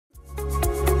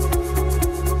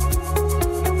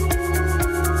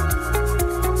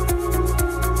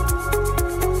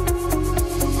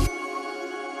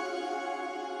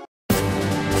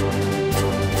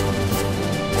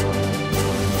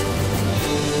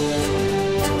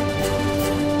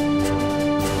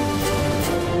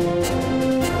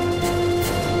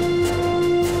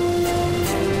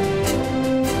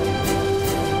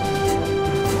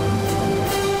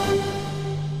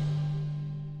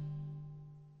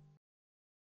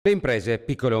Le imprese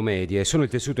piccole o medie sono il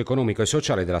tessuto economico e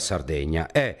sociale della Sardegna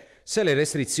e se le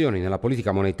restrizioni nella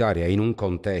politica monetaria in un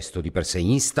contesto di per sé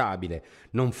instabile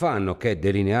non fanno che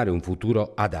delineare un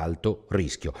futuro ad alto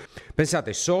rischio.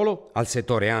 Pensate solo al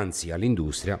settore, anzi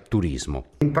all'industria turismo.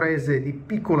 Imprese di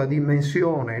piccola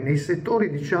dimensione nei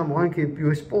settori anche più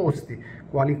esposti,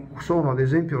 quali sono ad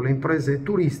esempio le imprese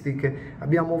turistiche,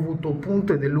 abbiamo avuto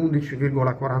punte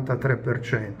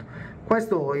dell'11,43%.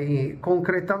 Questo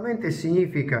concretamente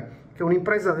significa che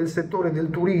un'impresa del settore del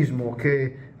turismo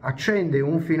che accende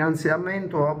un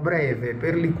finanziamento a breve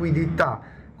per liquidità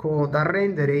da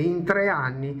rendere in 3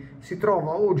 anni si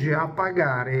trova oggi a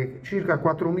pagare circa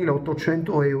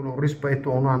 4.800 euro rispetto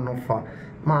a un anno fa.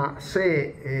 Ma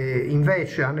se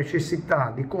invece ha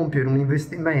necessità di compiere un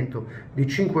investimento di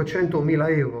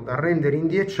 500.000 euro da rendere in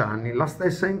 10 anni, la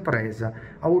stessa impresa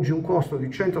ha oggi un costo di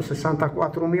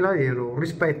 164.000 euro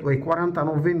rispetto ai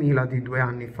 49.000 di 2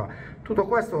 anni fa. Tutto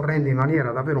questo rende in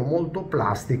maniera davvero molto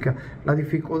plastica le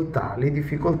difficoltà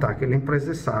che le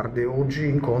imprese sarde oggi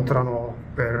incontrano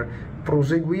per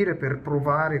proseguire, per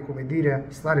provare, a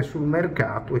stare sul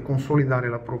mercato e consolidare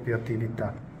la propria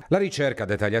attività. La ricerca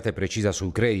dettagliata e precisa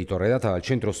sul credito redatta dal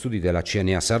centro studi della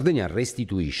CNA Sardegna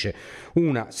restituisce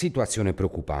una situazione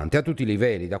preoccupante a tutti i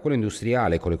livelli, da quello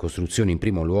industriale con le costruzioni in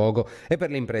primo luogo e per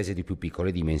le imprese di più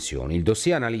piccole dimensioni. Il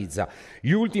dossier analizza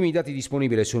gli ultimi dati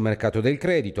disponibili sul mercato del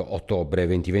credito, ottobre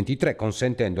 2023,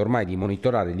 consentendo ormai di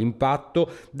monitorare l'impatto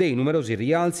dei numerosi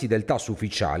rialzi del tasso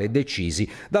ufficiale decisi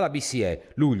dalla BCE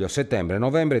luglio, settembre,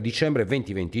 novembre, dicembre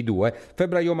 2022,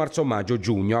 febbraio, marzo, maggio,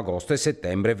 giugno, agosto e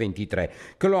settembre 23,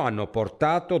 che lo hanno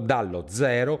portato dallo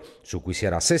 0 su cui si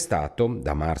era assestato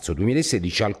da marzo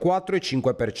 2016 al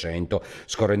 4,5%,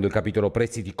 scorrendo il capitolo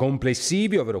prestiti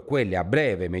complessivi, ovvero quelli a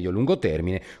breve, medio-lungo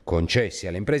termine, concessi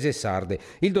alle imprese sarde.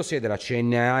 Il dossier della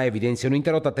CNA evidenzia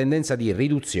un'interrotta tendenza di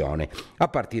riduzione a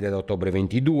partire da ottobre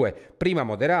 22, prima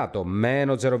moderato,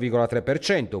 meno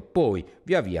 0,3%, poi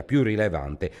via via più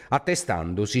rilevante,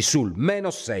 attestandosi sul meno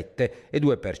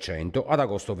 7,2% ad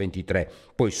agosto 23,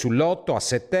 poi sull'8 a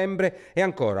settembre e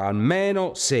ancora al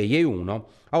meno 6,1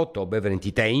 a ottobre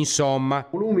 23. Insomma, i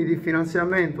volumi di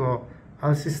finanziamento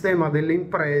al sistema delle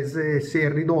imprese si è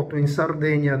ridotto in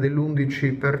Sardegna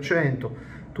dell'11%.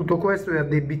 Tutto questo è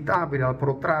addebitabile al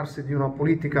protrarsi di una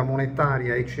politica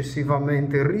monetaria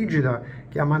eccessivamente rigida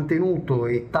che ha mantenuto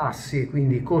i tassi e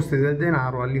quindi i costi del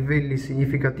denaro a livelli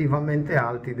significativamente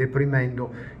alti,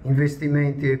 deprimendo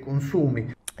investimenti e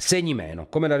consumi. Segni meno,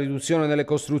 come la riduzione delle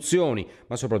costruzioni,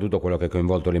 ma soprattutto quello che ha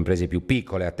coinvolto le imprese più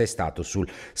piccole, attestato sul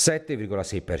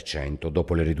 7,6%,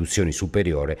 dopo le riduzioni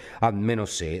superiori al meno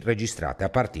 6 registrate a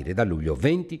partire da luglio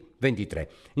 2023.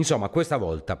 Insomma, questa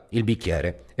volta il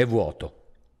bicchiere è vuoto.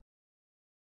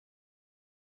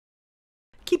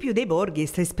 Chi più dei borghi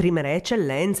sa esprimere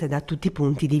eccellenze da tutti i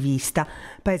punti di vista: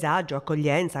 paesaggio,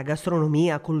 accoglienza,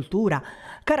 gastronomia, cultura,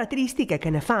 caratteristiche che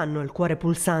ne fanno il cuore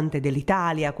pulsante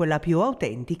dell'Italia, quella più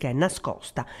autentica e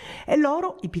nascosta. E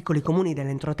loro, i piccoli comuni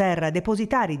dell'entroterra,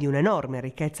 depositari di un'enorme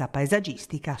ricchezza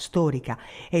paesaggistica, storica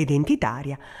e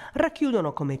identitaria,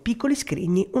 racchiudono come piccoli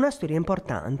scrigni una storia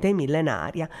importante e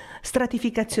millenaria,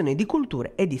 stratificazione di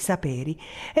culture e di saperi,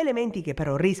 elementi che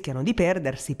però rischiano di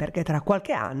perdersi perché tra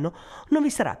qualche anno non vi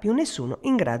sarà più nessuno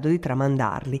in grado di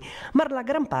tramandarli. Ma la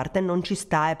gran parte non ci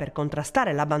sta e per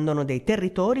contrastare l'abbandono dei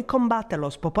territori combatte lo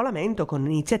spopolamento con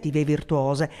iniziative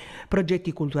virtuose,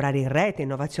 progetti culturali in rete,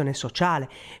 innovazione sociale,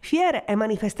 fiere e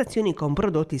manifestazioni con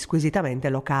prodotti squisitamente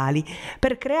locali,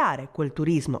 per creare quel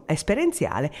turismo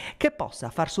esperienziale che possa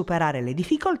far superare le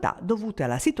difficoltà dovute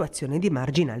alla situazione di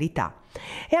marginalità.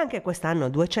 E anche quest'anno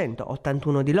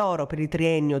 281 di loro per il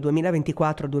triennio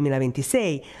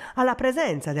 2024-2026, alla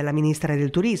presenza della ministra del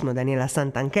Turismo Daniela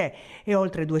Santanchè e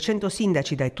oltre 200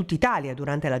 sindaci da tutta Italia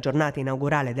durante la giornata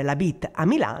inaugurale della BIT a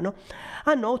Milano,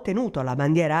 hanno ottenuto la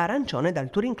bandiera arancione dal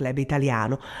Touring Club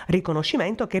italiano,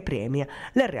 riconoscimento che premia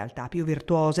le realtà più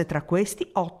virtuose. Tra questi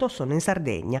 8 sono in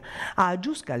Sardegna: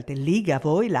 Agius, Caltelliga,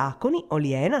 Voi, Laconi,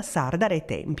 Oliena, Sardare e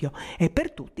Tempio, e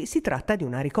per tutti si tratta di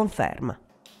una riconferma.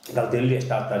 Caltelliga è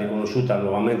stata riconosciuta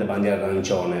nuovamente bandiera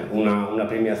arancione, una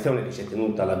premiazione che si è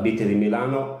tenuta alla BIT di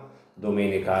Milano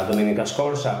domenica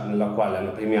scorsa, nella quale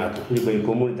hanno premiato tutti quei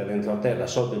comuni dell'entroterra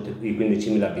sotto i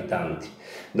 15.000 abitanti,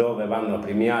 dove vanno a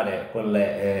premiare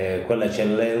quelle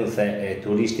eccellenze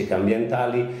turistiche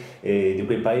ambientali di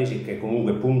quei paesi che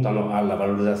comunque puntano alla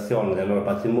valorizzazione del loro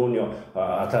patrimonio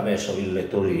attraverso il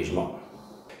turismo.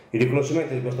 Il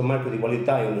riconoscimento di questo marchio di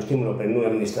qualità è uno stimolo per noi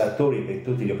amministratori e per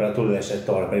tutti gli operatori del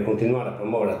settore per continuare a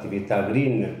promuovere attività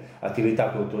green, attività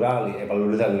culturali e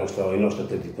valorizzare il nostro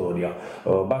territorio.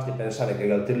 Basti pensare che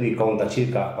Galterli conta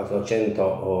circa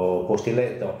 400 posti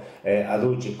letto e ad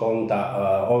oggi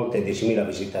conta oltre 10.000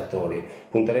 visitatori.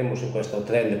 Punteremo su questo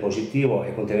trend positivo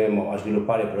e continueremo a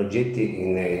sviluppare progetti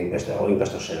in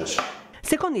questo senso.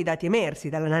 Secondo i dati emersi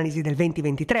dall'analisi del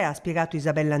 2023, ha spiegato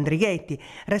Isabella Andrighetti,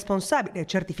 responsabile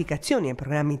certificazioni e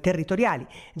programmi territoriali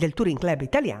del Touring Club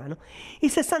italiano, il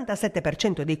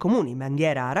 67% dei comuni in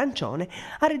bandiera arancione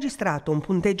ha registrato un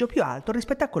punteggio più alto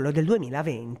rispetto a quello del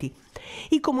 2020.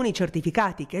 I comuni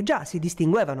certificati, che già si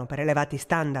distinguevano per elevati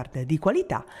standard di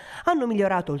qualità, hanno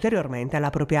migliorato ulteriormente la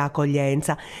propria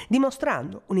accoglienza,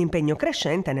 dimostrando un impegno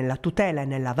crescente nella tutela e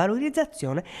nella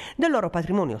valorizzazione del loro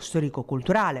patrimonio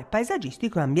storico-culturale, paesaggistico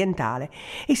e ambientale.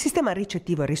 Il sistema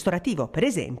ricettivo e ristorativo, per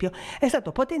esempio, è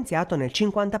stato potenziato nel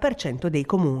 50% dei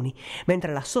comuni,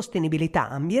 mentre la sostenibilità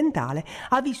ambientale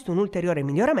ha visto un ulteriore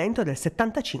miglioramento del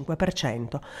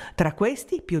 75%. Tra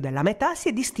questi, più della metà si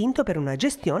è distinto per una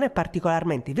gestione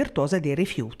particolarmente virtuosa dei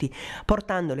rifiuti,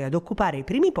 portandoli ad occupare i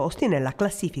primi posti nella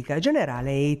classifica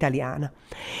generale italiana.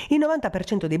 Il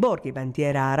 90% dei borghi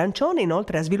bandiera arancione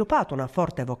inoltre ha sviluppato una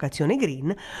forte vocazione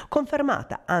green,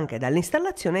 confermata anche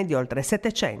dall'installazione di oltre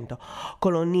 700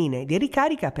 colonnine di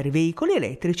ricarica per veicoli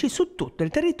elettrici su tutto il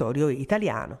territorio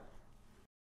italiano.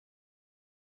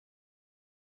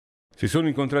 Si sono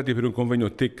incontrati per un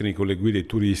convegno tecnico le guide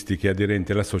turistiche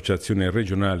aderenti all'Associazione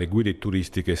Regionale Guide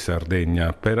Turistiche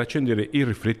Sardegna per accendere i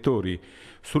riflettori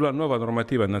sulla nuova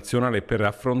normativa nazionale per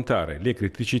affrontare le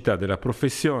criticità della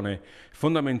professione,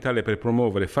 fondamentale per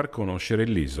promuovere e far conoscere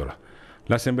l'isola.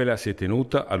 L'assemblea si è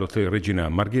tenuta all'Hotel Regina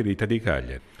Margherita di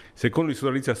Cagliari. Secondo il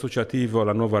sodalizio associativo,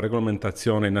 la nuova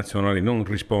regolamentazione nazionale non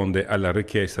risponde alla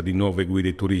richiesta di nuove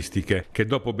guide turistiche, che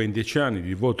dopo ben 10 anni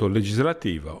di voto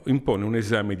legislativo impone un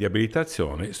esame di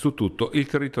abilitazione su tutto il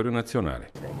territorio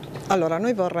nazionale. Allora,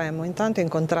 noi vorremmo intanto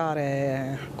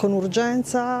incontrare con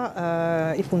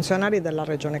urgenza i funzionari della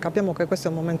Regione. Capiamo che questo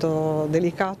è un momento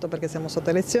delicato perché siamo sotto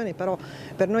elezioni, però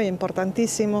per noi è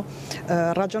importantissimo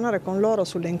ragionare con loro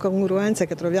sulle incongruenze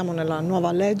che troviamo nella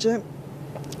nuova legge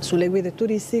sulle guide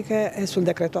turistiche e sul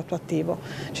decreto attuativo.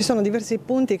 Ci sono diversi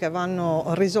punti che vanno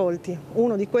risolti.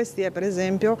 Uno di questi è per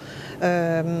esempio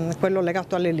quello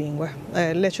legato alle lingue,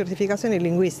 le certificazioni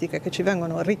linguistiche che ci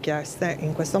vengono richieste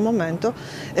in questo momento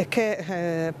e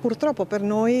che purtroppo per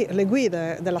noi le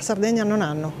guide della Sardegna non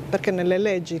hanno, perché nelle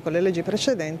leggi, con le leggi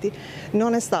precedenti,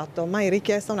 non è stata mai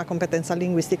richiesta una competenza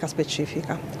linguistica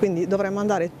specifica. Quindi dovremmo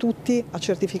andare tutti a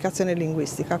certificazione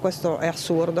linguistica. Questo è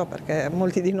assurdo perché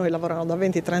molti di noi lavorano da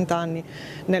 20-30 anni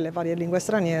nelle varie lingue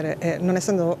straniere e non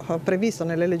essendo previsto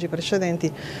nelle leggi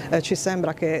precedenti ci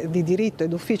sembra che di diritto e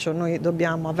d'ufficio noi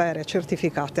dobbiamo avere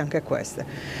certificate anche queste.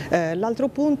 L'altro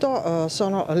punto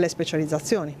sono le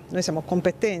specializzazioni. Noi siamo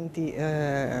competenti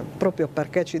proprio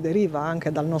perché ci deriva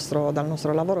anche dal nostro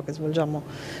lavoro che svolgiamo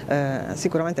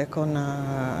sicuramente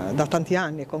da tanti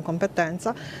anni con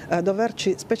competenza,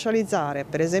 doverci specializzare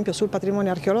per esempio sul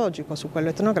patrimonio archeologico, su quello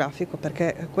etnografico,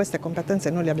 perché queste competenze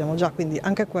noi le abbiamo già, quindi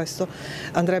anche questo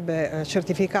andrebbe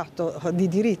certificato di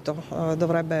diritto,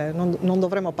 non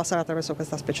dovremmo passare attraverso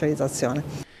questa specializzazione.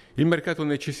 Il mercato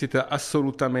necessita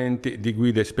assolutamente di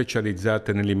guide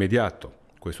specializzate nell'immediato.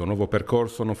 Questo nuovo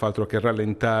percorso non fa altro che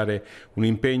rallentare un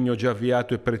impegno già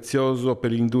avviato e prezioso per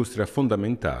l'industria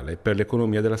fondamentale per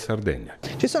l'economia della Sardegna.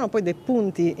 Ci sono poi dei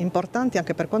punti importanti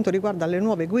anche per quanto riguarda le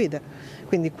nuove guide,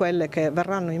 quindi quelle che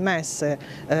verranno immesse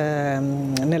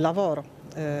nel lavoro.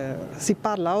 Si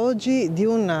parla oggi di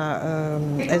un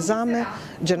esame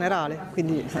generale,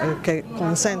 quindi che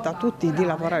consenta a tutti di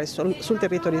lavorare sul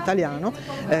territorio italiano.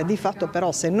 Di fatto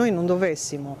però se noi non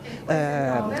dovessimo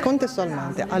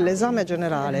contestualmente all'esame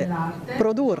generale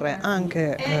produrre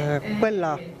anche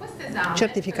quella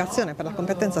certificazione per la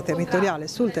competenza territoriale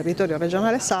sul territorio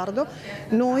regionale sardo,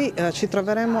 noi ci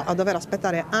troveremo a dover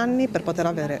aspettare anni per poter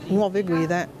avere nuove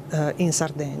guide in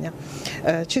Sardegna.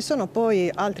 Ci sono poi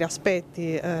altri aspetti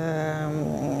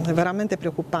veramente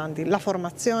preoccupanti. La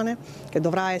formazione che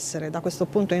dovrà essere da questo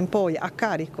punto in poi a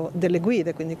carico delle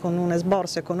guide, quindi con un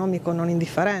esborso economico non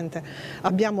indifferente.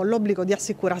 Abbiamo l'obbligo di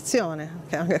assicurazione,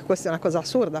 che anche questa è una cosa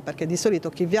assurda perché di solito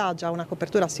chi viaggia ha una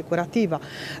copertura assicurativa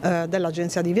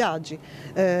dell'agenzia di viaggio passaggi.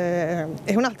 E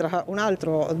un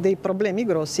altro dei problemi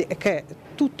grossi è che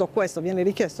tutto questo viene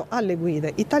richiesto alle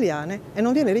guide italiane e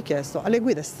non viene richiesto alle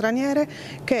guide straniere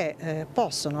che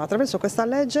possono attraverso questa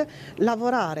legge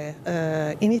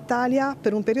lavorare in Italia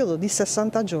per un periodo di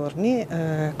 60 giorni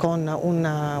con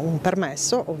un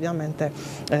permesso ovviamente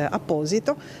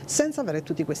apposito, senza avere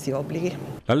tutti questi obblighi.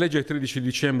 La legge 13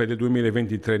 dicembre del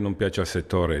 2023 non piace al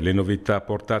settore. Le novità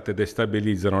apportate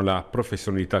destabilizzano la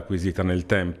professionalità acquisita nel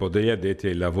tempo degli addetti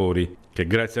ai lavori, che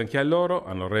grazie anche a loro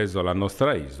hanno reso la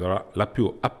nostra isola la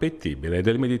più appetibile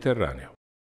del Mediterraneo.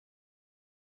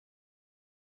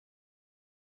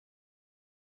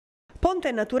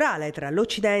 Ponte naturale tra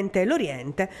l'Occidente e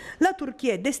l'Oriente, la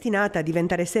Turchia è destinata a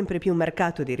diventare sempre più un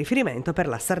mercato di riferimento per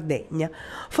la Sardegna,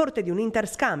 forte di un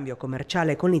interscambio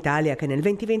commerciale con l'Italia che nel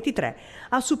 2023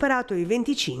 ha superato i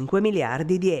 25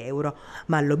 miliardi di euro,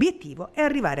 ma l'obiettivo è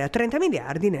arrivare a 30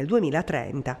 miliardi nel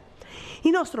 2030.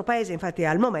 Il nostro paese infatti è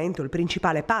al momento il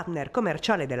principale partner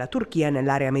commerciale della Turchia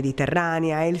nell'area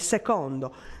mediterranea e il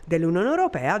secondo dell'Unione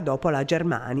Europea dopo la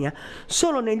Germania.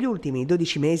 Solo negli ultimi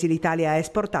 12 mesi l'Italia ha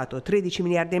esportato 13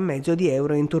 miliardi e mezzo di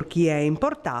euro in Turchia e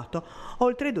importato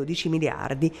oltre 12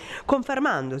 miliardi,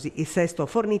 confermandosi il sesto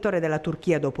fornitore della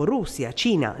Turchia dopo Russia,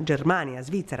 Cina, Germania,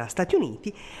 Svizzera, Stati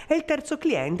Uniti e il terzo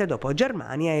cliente dopo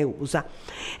Germania e USA.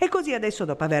 E così adesso,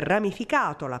 dopo aver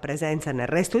ramificato la presenza nel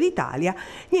resto d'Italia,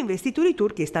 gli investitori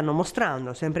turchi stanno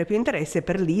mostrando sempre più interesse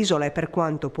per l'isola e per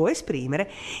quanto può esprimere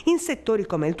in settori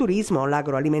come il turismo o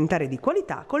l'agroalimentare di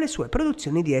qualità con le sue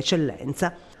produzioni di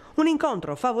eccellenza. Un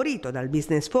incontro favorito dal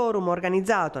Business Forum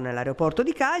organizzato nell'aeroporto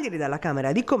di Cagliari, dalla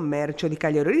Camera di Commercio di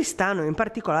Cagliari Oristano e in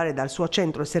particolare dal suo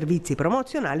centro servizi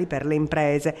promozionali per le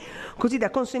imprese, così da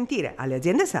consentire alle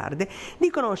aziende sarde di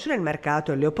conoscere il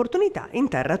mercato e le opportunità in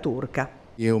terra turca.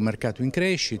 È un mercato in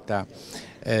crescita,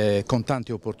 con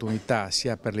tante opportunità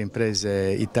sia per le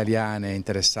imprese italiane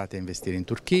interessate a investire in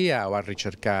Turchia o a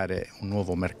ricercare un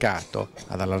nuovo mercato,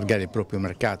 ad allargare il proprio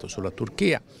mercato sulla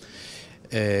Turchia,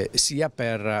 sia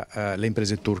per le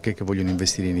imprese turche che vogliono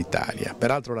investire in Italia.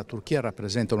 Peraltro la Turchia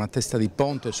rappresenta una testa di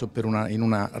ponte in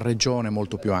una regione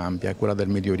molto più ampia, quella del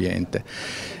Medio Oriente.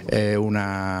 È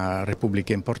una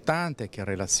repubblica importante che ha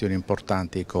relazioni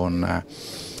importanti con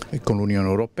l'Unione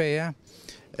Europea,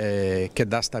 che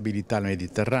dà stabilità al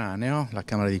Mediterraneo. La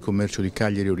Camera di Commercio di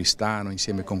Cagliari Oristano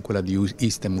insieme con quella di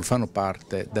Istanbul fanno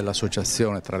parte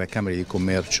dell'associazione tra le Camere di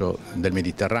Commercio del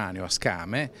Mediterraneo,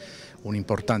 ASCAME, un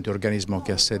importante organismo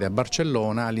che ha sede a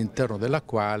Barcellona, all'interno della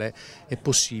quale è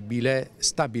possibile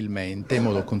stabilmente, in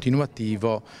modo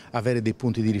continuativo, avere dei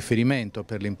punti di riferimento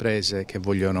per le imprese che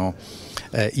vogliono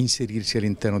inserirsi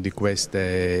all'interno di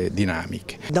queste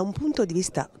dinamiche. Da un punto di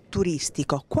vista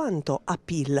turistico, quanto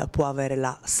appeal può avere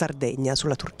la Sardegna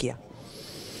sulla Turchia?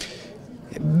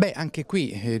 Beh, anche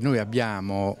qui noi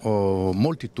abbiamo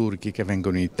molti turchi che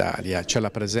vengono in Italia, c'è la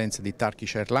presenza di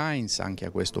Turkish Airlines anche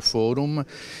a questo forum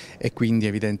e quindi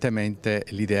evidentemente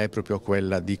l'idea è proprio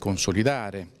quella di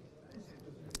consolidare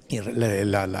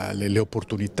le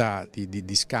opportunità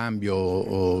di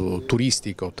scambio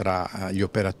turistico tra gli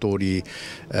operatori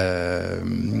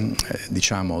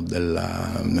diciamo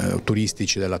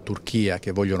turistici della Turchia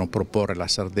che vogliono proporre la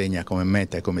Sardegna come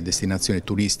meta e come destinazione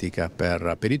turistica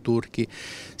per i turchi,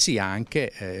 sia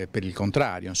anche per il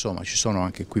contrario, insomma ci sono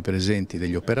anche qui presenti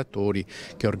degli operatori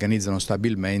che organizzano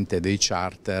stabilmente dei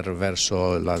charter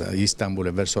verso Istanbul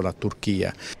e verso la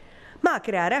Turchia. Ma a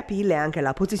creare appeal è anche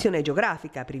la posizione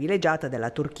geografica privilegiata della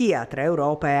Turchia tra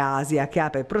Europa e Asia, che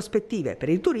apre prospettive per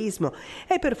il turismo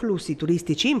e per flussi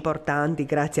turistici importanti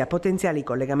grazie a potenziali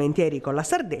collegamenti aerei con la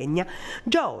Sardegna,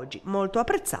 già oggi molto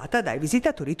apprezzata dai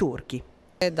visitatori turchi.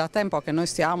 È da tempo che noi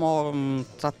stiamo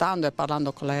trattando e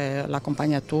parlando con la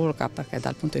compagnia turca, perché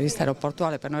dal punto di vista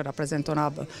aeroportuale per noi rappresenta un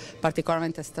hub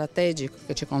particolarmente strategico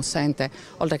che ci consente,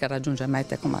 oltre che raggiungere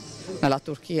mete come nella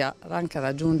Turchia, anche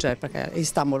raggiungere, perché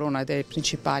Istanbul è uno dei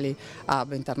principali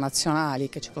hub internazionali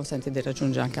che ci consente di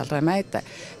raggiungere anche altre mete,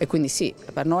 e quindi sì,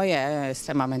 per noi è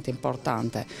estremamente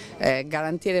importante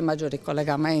garantire maggiori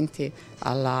collegamenti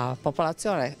alla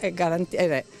popolazione e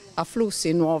garantire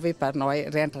afflussi nuovi per noi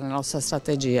rientra nella nostra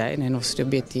strategia e nei nostri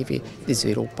obiettivi di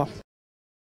sviluppo.